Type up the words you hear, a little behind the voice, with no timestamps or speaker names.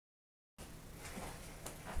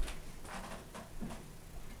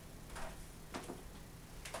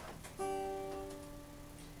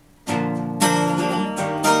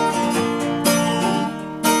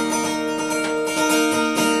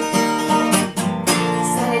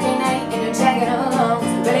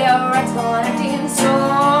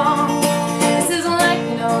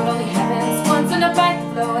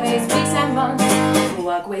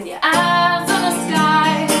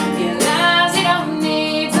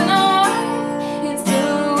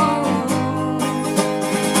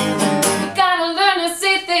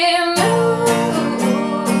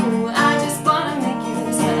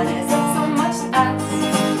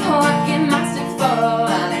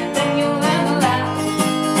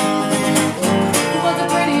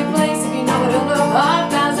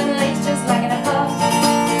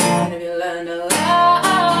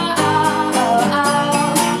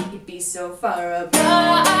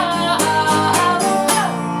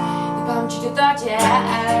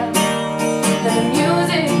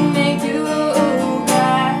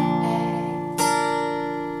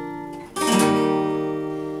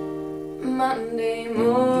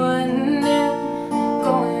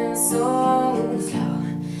so slow.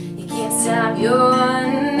 You can't stop your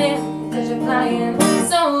running, 'cause you're flying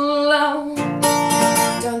so low.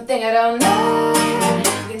 Don't think I don't know.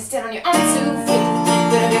 You can stand on your own 2 feet,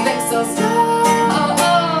 but if you think so slow,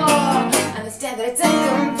 understand that it's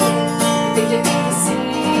incomplete. You think you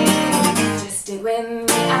see. Just stay with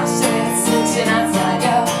me, I'll show you the solution outside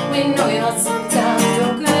you. We know you know sometimes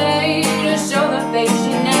you're great to show the face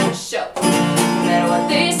you never show. No matter what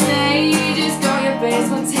they say, just go your pace,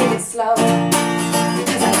 we'll take it slow.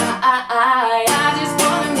 'Cause I just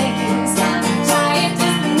wanna make you smile. Try it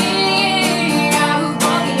just for me. I will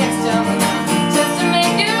go the extra mile just to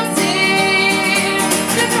make you see.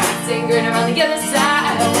 The grass ain't green around the other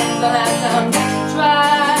side. When's the last time that you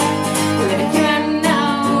tried? We're living here and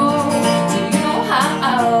now. Do you know how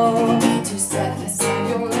to set aside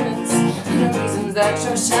your limits and the reasons that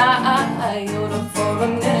you're shy? Hold up for a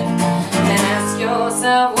minute and ask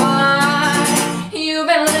yourself why you've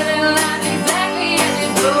been living life exactly as you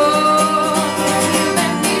do. You've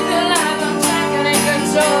been keeping life on track and in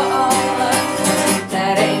control.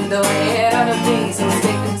 That ain't the way it ought to be, so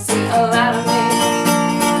they can see a lot of me.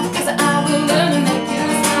 'Cause I will learn to make you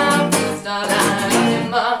smile. Put a starlight on your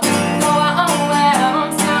mug. Go on where I'm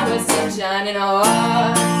stars sunshine in our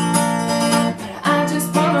hearts. But I just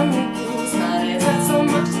wanna make you smile. Is that so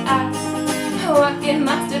much to ask? What can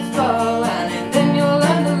my step for?